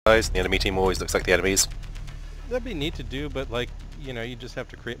The enemy team always looks like the enemies. That'd be neat to do, but like, you know, you just have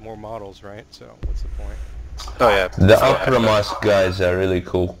to create more models, right? So what's the point? Oh yeah. The Ultramas guys are really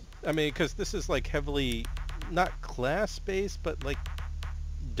cool. I mean, because this is like heavily, not class-based, but like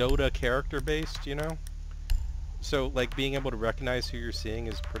Dota character-based, you know? So like being able to recognize who you're seeing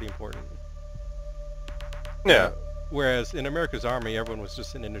is pretty important. Yeah. Whereas in America's Army, everyone was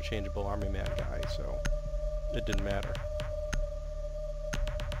just an interchangeable army man guy, so it didn't matter.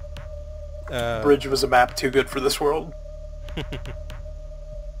 Bridge was a map too good for this world.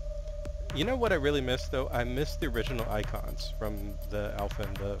 You know what I really miss though? I miss the original icons from the alpha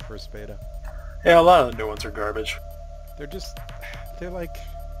and the first beta. Yeah, a lot of the new ones are garbage. They're like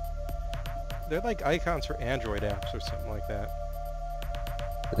icons for Android apps or something like that.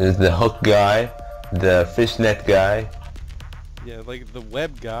 There's the hook guy, the fishnet guy. Yeah, like the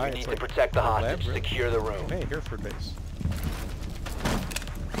web guy. You need to protect the hostage. Secure the room. Hey, Hereford base.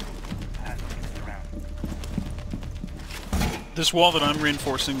 This wall that I'm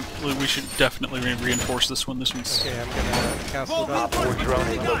reinforcing, we should definitely reinforce this one. This one's... Okay, I'm gonna cancel it Op out. 4 drone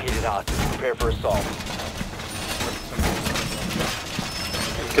has located hostage. Prepare for assault.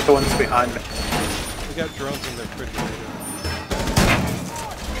 Get the ones behind me. We got drones in the refrigerator.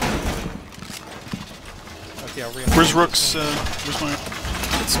 Okay, I'll reinforce. Where's Rook's, where's my...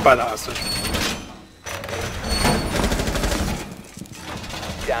 It's by the hostage.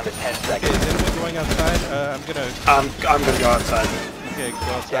 Down to 10 Okay, seconds. is anyone going outside? I'm gonna go outside. Okay, go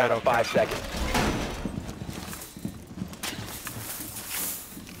outside. Down to I'll 5 cancel. seconds.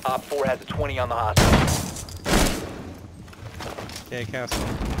 Op 4 has a 20 on the hostage. Okay, cancel.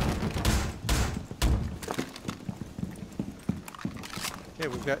 Okay,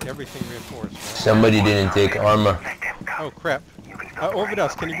 we've got everything reinforced. Right? Somebody didn't take armor. Oh crap.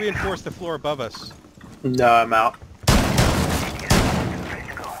 Orbidos, can you reinforce the floor above us? No, I'm out.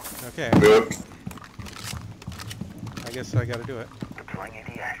 Okay. Yep. I guess I gotta do it.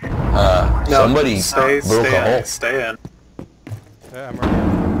 No, Somebody stay broke a hole. in. Stay in. I'm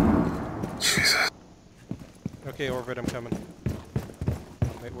ready. Jesus. Okay, Orbit, I'm coming.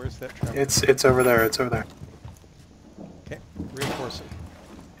 Wait, where's that trap? It's over there. It's over there. Okay, reinforcing.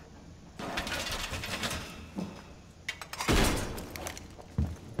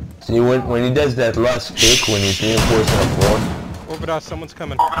 See, when he does that last kick, when he's reinforcing the floor. Orbidos, someone's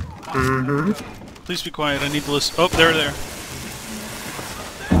coming. Mm-hmm. Please be quiet, I need to listen. Oh, they're there.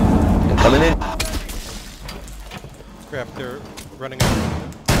 They're coming in. Crap, they're running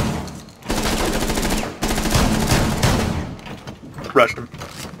out. Rush him.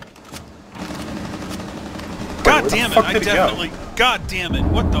 God where the damn it, fuck I did he go? definitely... God damn it,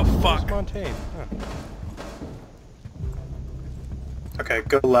 what the Where's fuck? Montaigne? Huh. Okay,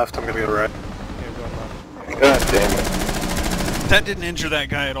 go left. I'm gonna go right. Okay, I'm going left. God damn it. That didn't injure that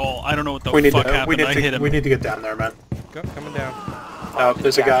guy at all. I don't know what the We need fuck to. happened. I hit him. We need to get down there, man. Go, coming down. Oh,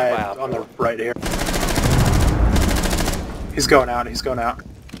 there's a guy on the right here. He's going out. He's going out.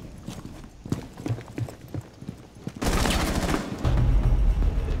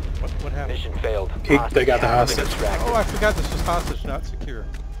 What happened? Mission failed. They got the Hostage hostage. extracted. Oh, I forgot this was hostage, not secure.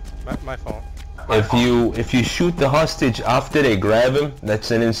 My fault. If you shoot the hostage after they grab him,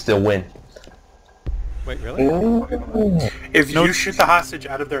 that's an instant win. Wait, really? If you shoot the hostage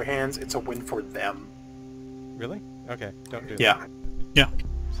out of their hands, it's a win for them. Really? Okay, don't do that. Yeah. Yeah.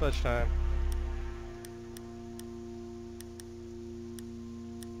 Sledge time.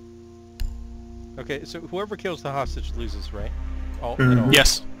 Okay, so whoever kills the hostage loses, right? All,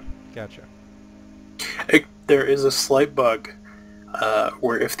 Yes. Gotcha. There is a slight bug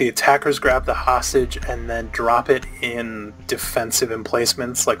where if the attackers grab the hostage and then drop it in defensive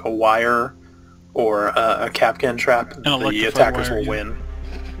emplacements like a wire or a Capcan trap, the electrified attackers wire, will yeah. win.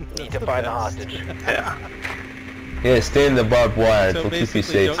 Need to find the hostage. Yeah. Yeah, stay in the barbed wire. So It'll keep you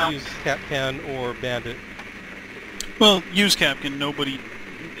basically, safe. don't use Capcan or Bandit. Well, use Capcan, nobody...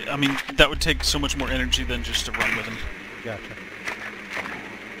 I mean, that would take so much more energy than just to run with him. Gotcha.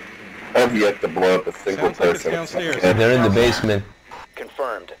 I've yet to blow up a single Sounds like it's person. downstairs. Yeah, they're in the basement.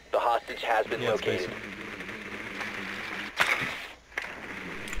 Confirmed. The hostage has been Yeah, it's located. basement.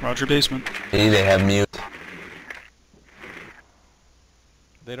 Roger basement. See, they have mute.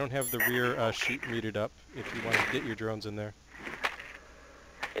 They don't have the rear sheet muted up if you want to get your drones in there.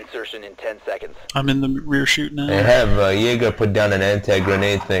 Insertion in 10 seconds. I'm in the rear shoot now. They have Jaeger put down an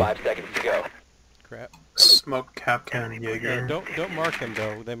anti-grenade thing. 5 seconds to go. Crap. Smoke Capcan Jaeger. Don't mark them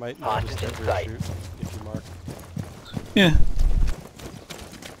though. They might Hostage just in rear sight. shoot if you mark. Yeah.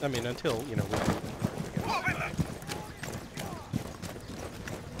 I mean, until you know. We can mark, I guess.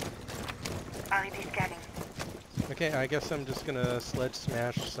 Okay, I guess I'm just gonna sledge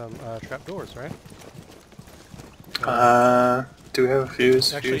smash some trapdoors, right? Do we have a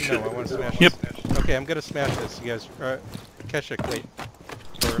fuse? Actually, Fuse no, I should- want to smash Yep. this. Okay, I'm gonna smash this, you guys. Keshik, wait.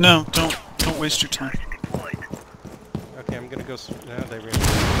 Or- No, don't waste your time. Okay, I'm gonna go. No, they ran.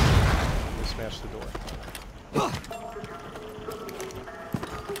 I'm gonna smash the door.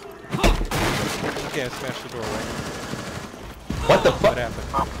 Okay, I smashed the door. Right? What the What fuck?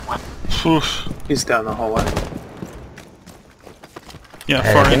 happened? Oof. He's down the hallway. Yeah,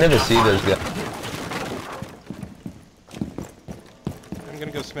 Hey, far I can in. never see those guys. I'm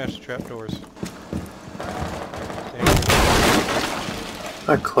gonna go smash the trapdoors.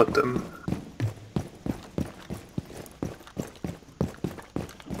 I clipped him.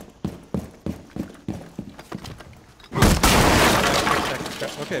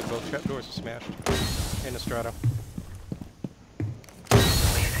 Okay, both trapdoors are smashed. Hey, Nostrato.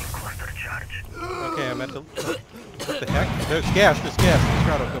 Okay, I'm at the... What the heck? There's gas,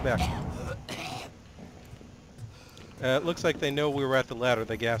 Nostrato, go back. It looks like they know we were at the ladder.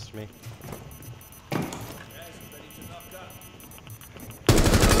 They gassed me.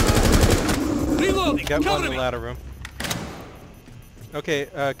 Reloading! Got one Cover in me! the ladder room. Okay,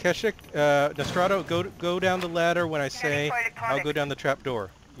 Keshik, Nostrato, go down the ladder when I say I'll go down the trap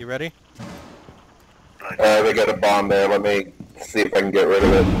door. You ready? They got a bomb there. Let me see if I can get rid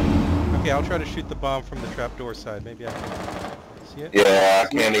of it. Okay, I'll try to shoot the bomb from the trap door side. Maybe I can see it? Yeah,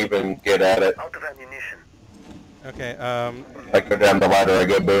 I can't even get at it. Okay, I go down the ladder, I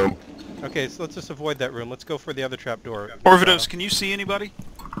go boom. okay, so let's just avoid that room. Let's go for the other trap door. Orvidos, can you see anybody?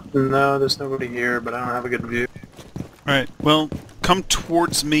 No, there's nobody here, but I don't have a good view. Alright, well, come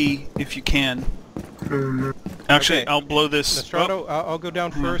towards me if you can. Mhm. Actually, Okay. I'll blow this. Nostrato, I'll go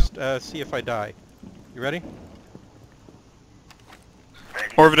down first, see if I die. You ready?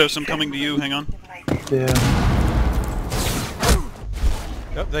 Orvidos, I'm coming to you. Hang on. Yeah.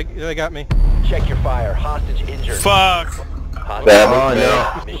 Oh, they got me. Check your fire. Hostage injured. Fuck! Hostage Oh,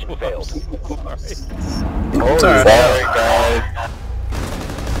 no. Mission failed. Sorry. Sorry, guys.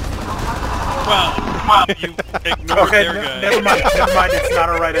 Wow, you ignored Okay, their guy. never mind, it's not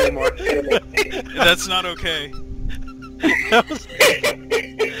alright anymore. That's not okay.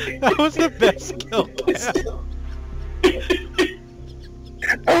 That was the best kill cam.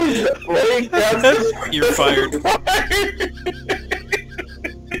 You're fired.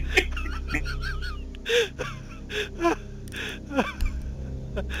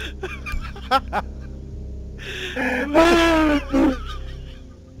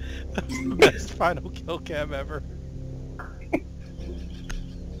 Best final kill cam ever.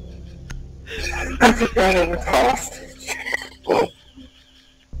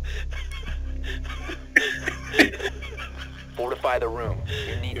 Fortify the room.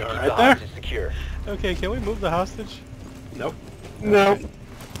 You need to keep alright the there? hostage secure. Okay, can we move the hostage? Nope. No.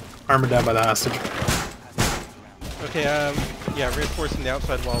 Armor down by the hostage. Okay, yeah, reinforcing the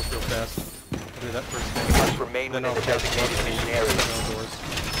outside walls real fast. I'll do that first thing. Must remain Then within I'll the designated mission area. doors.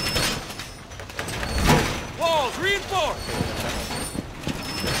 Walls reinforced!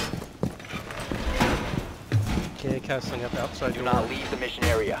 Okay, casting up outside Do door. not leave the mission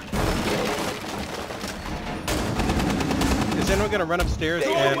area. Is anyone gonna run upstairs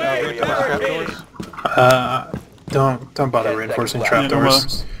Stay and away, reinforce you're trapdoors? Don't bother 10 reinforcing seconds left.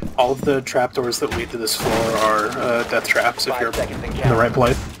 trapdoors. All of the trapdoors that lead to this floor are death traps if 5 you're seconds and in the counting. right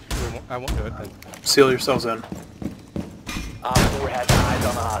place. I won't do it then. Seal yourselves in. Op 4 has eyes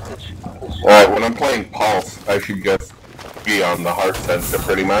on the hostage. Alright, when I'm playing Pulse, I should just be on the heart sensor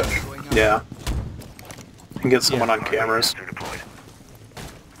pretty much. Yeah. And get someone on cameras.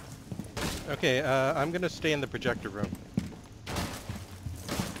 Okay, I'm gonna stay in the projector room.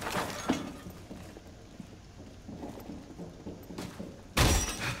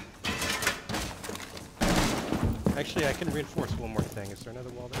 Actually, I can reinforce one more thing. Is there another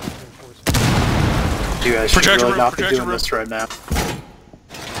wall that I can reinforce? You guys should Projector really room, not be projector doing room. this right now.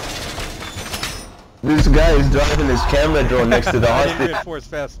 This guy is driving his camera drone next to the I didn't hostage. reinforce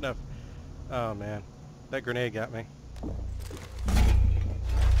fast enough. Oh man, that grenade got me.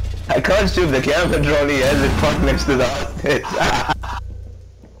 I can't shoot the camera drone, he has it parked next to the hostage.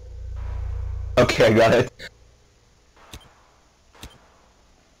 Okay, I got it.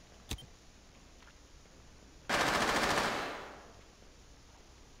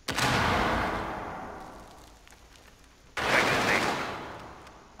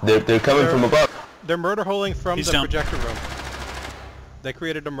 They're coming from above. They're murder holing from He's the down. projector room. They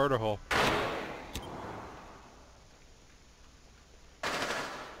created a murder hole.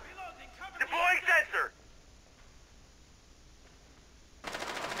 Deploying sensor!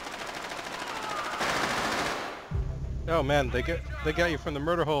 Oh man, they got you from the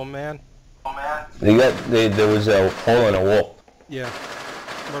murder hole, man. There was a hole in a wall. Yeah,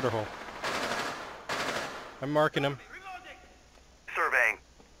 murder hole. I'm marking him. Surveying.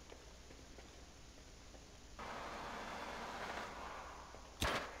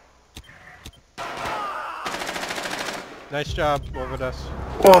 Nice job, Orbitus.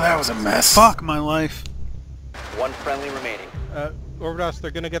 Whoa, that was a mess. Fuck my life. One friendly remaining. Orbitus, they're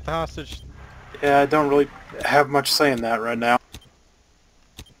gonna get the hostage. Yeah, I don't really have much say in that right now.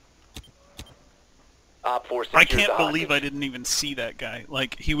 Op 4 I secures can't the believe I hostage. didn't even see that guy.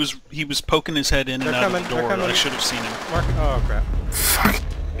 Like he was poking his head in They're and out coming, of they're the door. coming. I should have seen him. Mark. Oh crap. Fuck.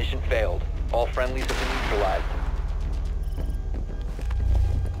 Mission failed. All friendlies have been neutralized.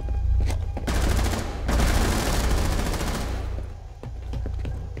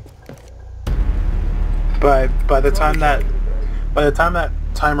 By the time that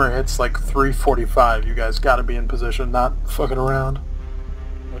timer hits like 3:45, you guys gotta be in position, not fucking around.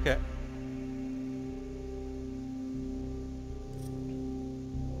 Okay.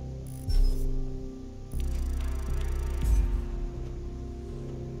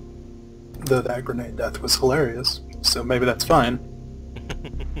 Though that grenade death was hilarious, so maybe that's fine.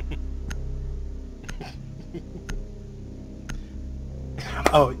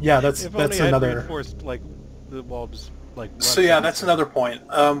 Oh yeah, that's If only I had another. reinforced like the wall just like. So yeah, that's another point.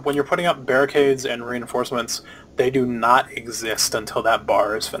 When you're putting up barricades and reinforcements, they do not exist until that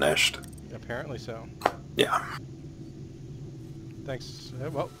bar is finished. Apparently so. Yeah. Thanks.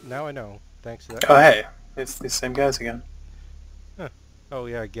 Well, now I know. Thanks to that. Oh hey, it's the same guys again. Oh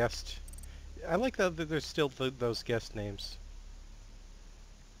yeah, guest. I like that there's still those guest names.